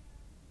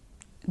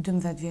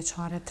 12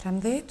 vjeçare,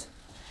 13,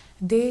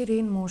 deri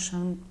në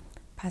moshën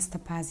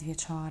 55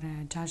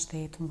 vjeçare,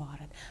 60 më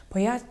varet.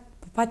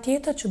 Po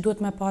patjetër që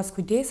duhet me pas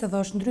kujdes, edhe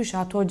është ndryshe,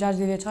 ato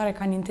 60 vjeçare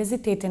kanë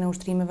intensitetin e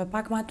ushtrimeve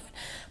pak më aty.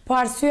 Po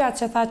arsyet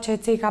që tha që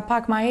ceka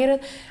pak më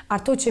herët,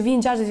 ato që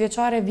vinë 60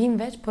 vjeçare vinë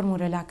veç për mu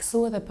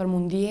relaksu dhe për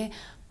mu ndje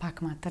pak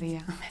më të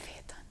reja me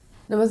vetën.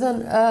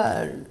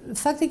 Domethënë,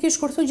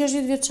 faktikisht kur thu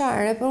 60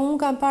 vjeçare, por unë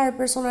kam parë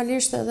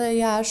personalisht edhe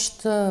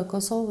jashtë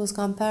Kosovës,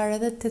 kam parë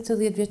edhe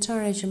 80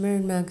 vjeçare që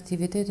merren me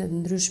aktivitete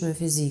të ndryshme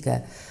fizike.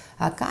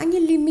 A ka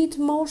një limit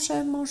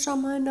moshe, mosha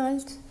më e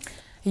lartë?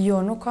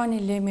 Jo, nuk ka një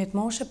limit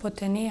moshe, po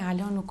te ne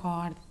hala nuk ka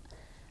ardhur.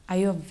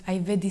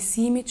 Ai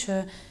vedisimi që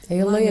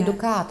Ajo lloj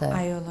edukate.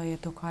 Ajo lloj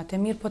edukate.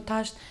 Mirë, po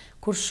tash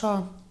kur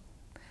shoh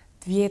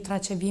të vjetra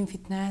që vinë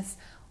fitness,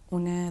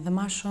 unë edhe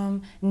më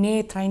shumë, ne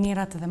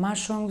trajnerat edhe më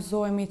shumë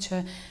gëzohemi që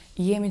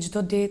jemi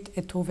çdo ditë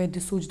e tu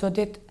vedisu çdo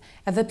ditë,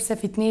 edhe pse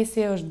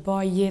fitnessi është bë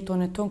jetë,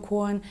 unë ton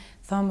kuan,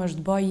 them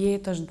është bë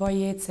jetë,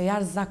 se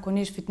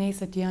jashtëzakonisht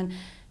fitnesset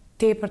janë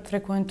tepër të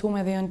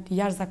frekuentuara dhe janë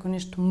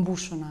jashtëzakonisht të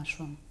mbushura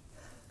shumë.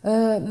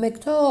 Me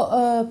këto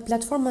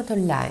platformat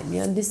online,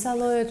 janë disa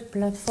lloje të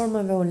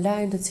platformave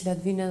online të cilat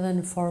vinë edhe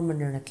në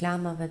formën e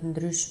reklamave të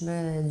ndryshme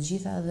dhe të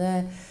gjitha dhe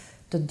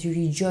të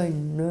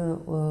dirigjojnë në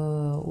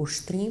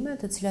ushtrime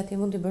të cilat i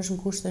mund t'i bësh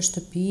në kushte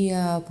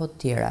shtëpia apo të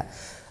tjera.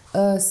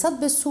 Sa të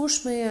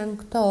besueshme janë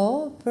këto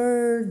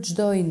për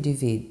çdo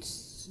individ?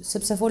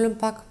 Sepse folëm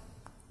pak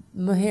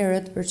më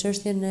herët për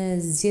çështjen e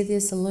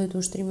zgjedhjes së llojit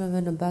të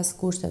ushtrimeve në bazë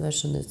kushteve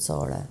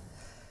shëndetësore.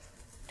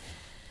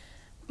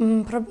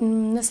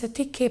 Nëse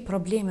ti ke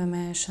probleme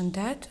me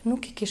shëndet,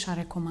 nuk i kisha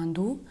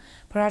rekomandu,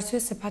 për arsye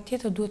se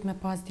patjetër duhet me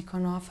pas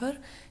dikon afër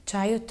që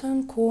ajo të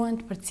në kohën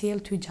të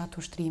përcjell ty gjatë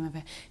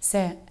ushtrimeve.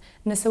 Se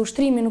nëse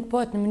ushtrimi nuk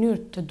bëhet në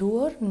mënyrë të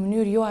duhur, në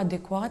mënyrë jo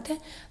adekuate,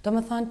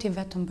 domethënë ti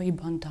vetëm i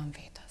bën dëm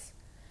vetës.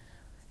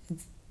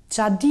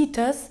 Gjatë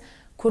ditës,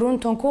 kur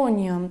unë ton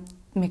kohën jam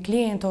me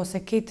klientë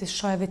ose këtë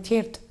shoh edhe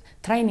tjerë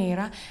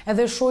trajnera,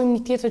 edhe shohim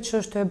një tjetër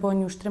që është e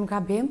bën një ushtrim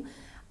gabim,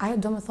 ajo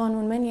do më thonë,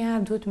 unë me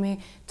njëherë duhet me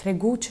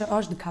tregu që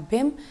është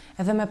gabim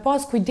edhe me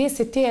pas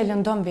kujdesi ti e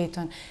lëndon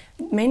vetën.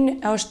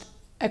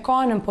 E ka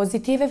anën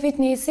pozitive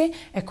fitnessi,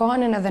 e ka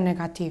anën edhe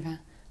negative.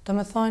 Do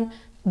më thonë,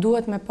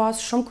 duhet me pas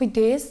shumë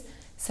kujdes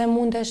se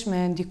mundesh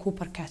me ndiku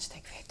për keq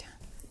tek vetja.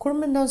 Kur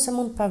mendon se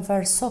mund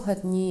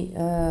pavarësohet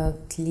një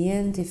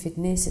klient i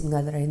fitnessit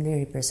nga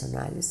trajneri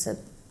personal?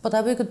 Po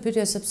ta bëj këtë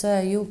pyetje sepse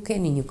ju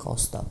keni një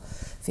kosto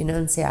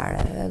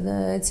financiare edhe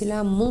e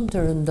cila mund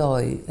të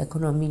rëndoj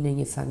ekonominë e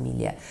një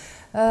familje.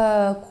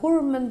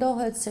 Kur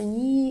mendohet se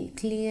një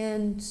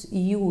klient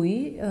juaj,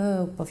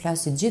 po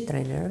flasit gjithë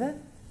trajnerëve,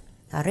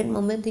 arrin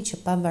momenti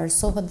që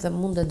pavarësohet dhe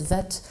mundet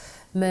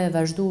vetë me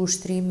vazhdu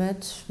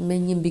ushtrimet me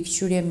një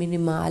mbikëqyrje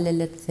minimale,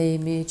 le të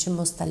themi, që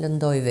mos ta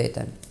lëndoj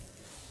veten.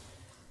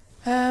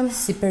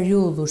 Si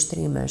periudhë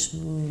ushtrimesh,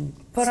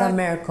 sa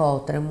merr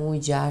kohë, 3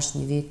 muaj, 6,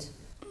 1 vit?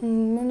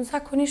 Në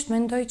zakonisht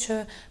mendoj që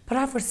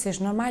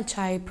prafërsisht normal që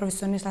ai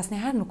profesionist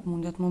asnjëherë nuk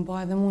mundet më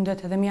bëj dhe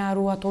mundet edhe më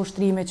harru ato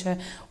ushtrime që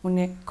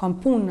unë kam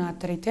punë në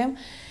atë rritim.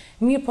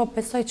 Mirë, po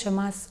besoj që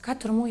mas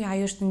 4 muaj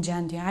ai është në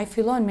gjendje. Ai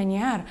fillon me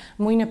njëherë,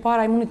 muajin e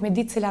parë ai mundet me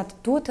ditë cilat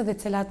duhet edhe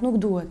cilat nuk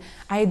duhet.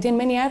 Ai din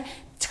me njëherë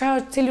çka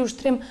është cili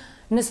ushtrim,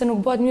 nëse nuk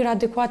bëhet në mënyrë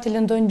adekuate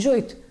lëndojnë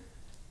gjujt.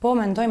 Po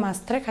mendoj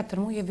mas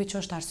 3-4 muaj që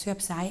është arsye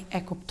pse ai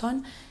e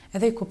kupton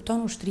edhe i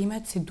kupton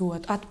ushtrimet si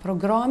duhet, atë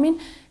programin,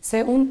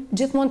 se unë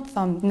gjithmonë të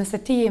thëmë, nëse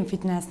ti jem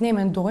fitness, ne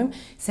mendojmë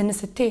se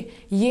nëse ti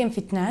jem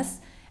fitness,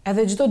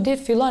 edhe çdo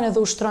ditë fillon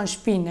edhe ushtron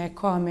shpinë,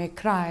 kome,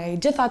 kraje,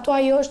 gjithë ato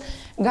ajo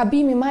është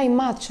gabimi më i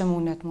madh që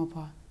mundet më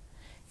po.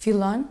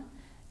 Fillon,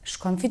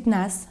 shkon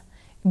fitness,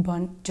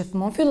 bën,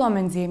 gjithmonë fillon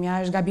me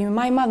nxemja, është gabimi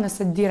më i madh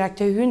nëse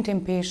direkt e hyn te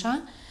pesha,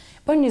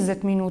 bën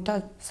 20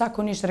 minuta,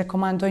 zakonisht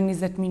rekomandoj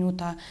 20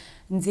 minuta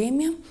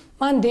nxemje,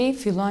 mandej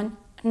fillon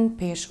në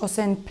pesh,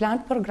 ose në plan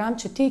program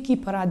që ti ki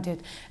për atë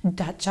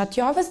ditë. Gjatë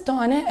javës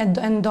tone e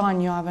ndan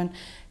javën.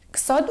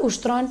 Sot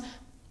ushtron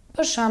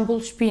për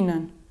shembull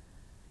shpinën.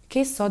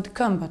 Ke sot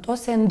këmbët,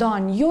 ose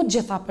ndan, jo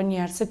gjitha për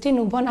njerë, se ti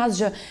nuk bën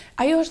asgjë.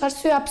 Ajo është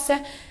arsyeja pse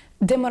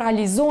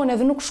demoralizohen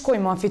edhe nuk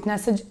shkojnë më në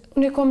fitness.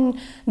 Unë kom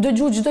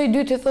dëgju çdo i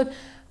dytë thotë,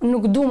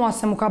 nuk du ma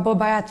se mu ka bë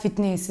bajat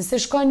fitnessi, se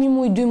shkon 1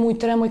 muaj, 2 muaj,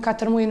 3 muaj,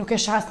 4 muaj, nuk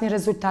e sheh asnjë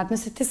rezultat.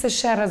 Nëse ti se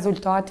sheh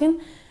rezultatin,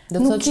 do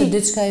të thotë që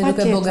diçka i nuk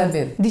e bë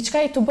gabim.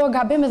 Diçka i të bë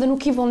gabim edhe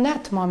nuk i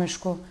vullnet më me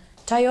shku.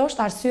 Ajo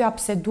është arsyeja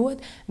pse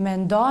duhet me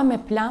nda me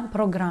plan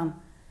program.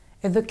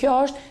 Edhe kjo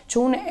është që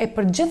unë e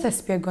përgjithë e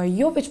spjegoj,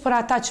 jo veç për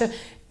ata që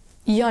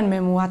janë me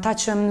mu, ata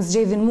që më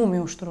zgjedhin mu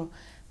me ushtru.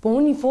 Po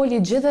unë i foli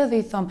gjithë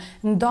dhe i thëmë,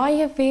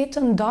 ndaje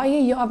vetën,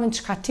 ndaje javën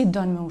çka ti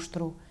dënë me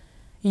ushtru.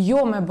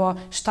 Jo me bë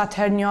 7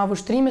 herë një javë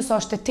ushtrime,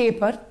 sa është e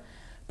tepër,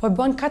 po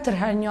bën 4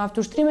 herë një javë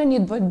të ushtrime,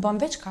 një të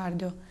bën veç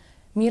kardio.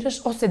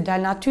 Mirësh ose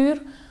del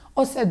natyrë,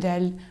 ose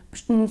del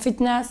në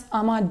fitness,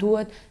 ama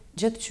duhet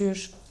gjithë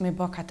qysh me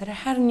bë 4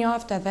 herë një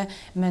javë edhe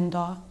me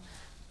nda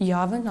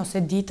javën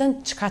ose ditën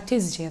çka ti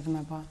zgjedh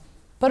me bë,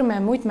 për me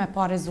mujt me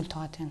pa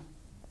rezultatin.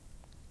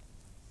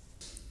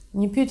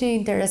 Një pyetje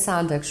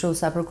interesante kështu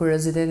sa për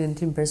kuriozitetin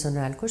tim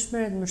personal, kush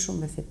merret më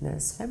shumë me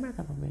fitness, femrat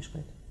apo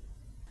meshkujt?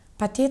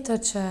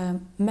 Patjetër që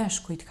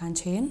meshkujt kanë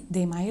qenë,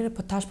 dhe i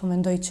po tash po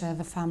mendoj që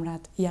edhe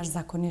femrat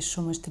jashtëzakonisht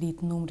shumë është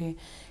rrit numri,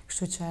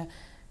 kështu që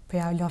për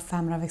ja lo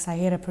femrave kësa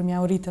here për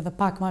mja uritë edhe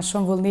pak ma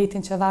shumë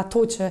vullnetin që dhe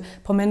ato që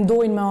po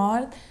mendojnë me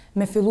ardhë,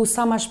 me fillu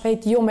sa ma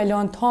shpejt jo me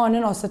lanë të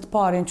hanën ose të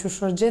parin që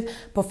shërgjith,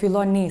 po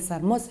fillon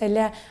nesër. Mos e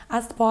le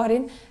as të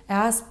parin e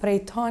as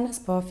prej të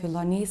hanës, po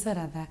fillon nesër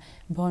edhe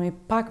bëhemi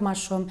pak ma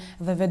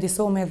shumë dhe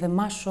vedisohemi edhe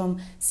ma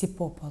shumë si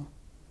popull.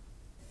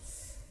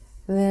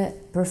 Dhe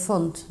për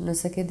fund,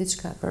 nëse ke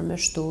diçka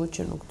përmeshtu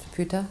që nuk të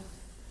pyeta?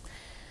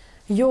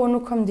 Jo,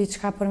 nuk kam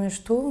diçka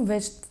përmeshtu,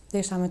 veç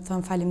desha me të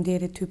thëmë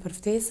faleminderit ty për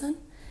ftesën.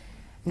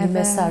 Një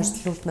mesazh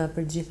të luftme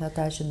për gjithë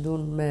ata që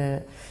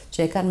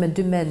që e kanë me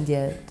dy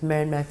mendje të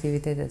merren me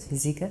aktivitetet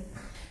fizike?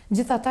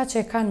 Gjithë ata që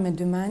e kanë me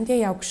dy mendje,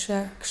 ja u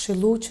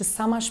këshillu që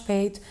sa ma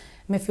shpejt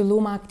me fillu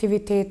me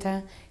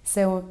aktivitete,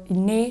 se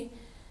ne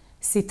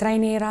si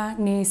trajnera,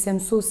 ne si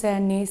mësuse,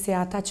 ne si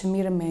ata që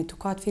mirëm me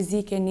edukat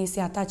fizike, ne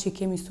si ata që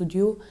kemi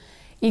studiu,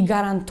 i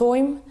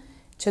garantojmë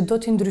që do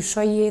t'i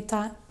ndryshoj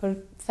jeta për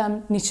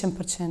them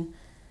 100%.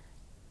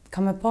 Ka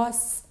me pas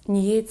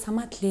një jetë sa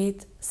ma të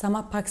letë, sa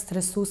ma pak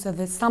stresuse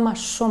dhe sa ma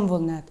shumë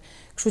vullnet.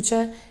 Kështu që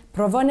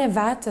provon e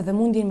vetë dhe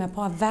mundin me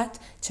pa vetë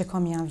që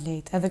kam janë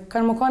vletë. Edhe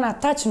kanë më kanë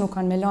ata që nuk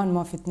kanë me lanë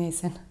më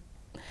fitnessin.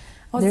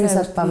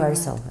 Derisa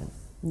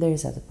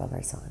të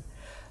pavarësohen.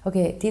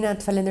 Okej, Tina,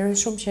 të falenderoj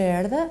shumë që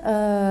erdhe.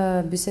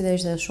 Biseda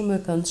ishte shumë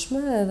e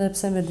këndshme, edhe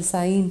pse me disa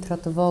intro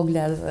të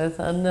vogla,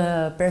 thënë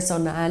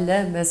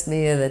personale, mes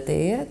meje dhe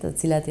teje, të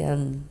cilat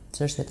janë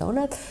çështjet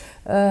tonat.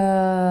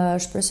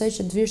 Shpresoj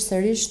që të vish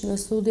sërish në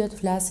studio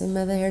të flasim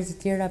edhe herë të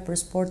tjera për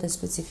sporte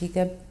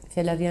specifike.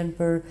 Fjala vjen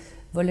për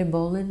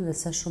volejbollin dhe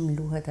sa shumë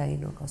luhet ai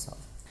në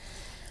Kosovë.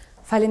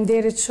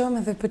 Faleminderit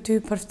shumë edhe për ty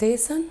për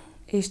ftesën.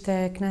 Ishte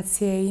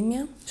kënaqësi e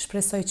imja.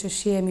 Shpresoj që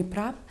shihemi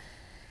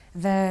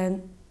prapë dhe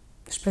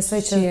shpresoj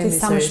që ti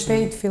sa më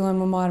shpejt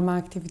fillojmë më marrë me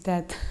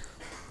aktivitet.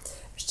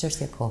 Është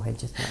çështje kohe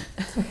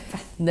gjithmonë.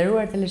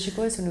 Nderuar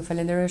teleshikues, unë ju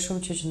falenderoj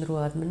shumë që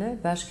qëndruat me ne.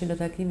 Bashkë kemi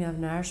takim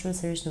javën e ardhshme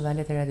sërish në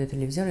valët e radio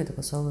televizionit të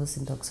Kosovës,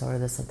 sintoksore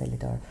dhe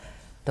satelitor.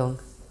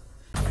 Tonk.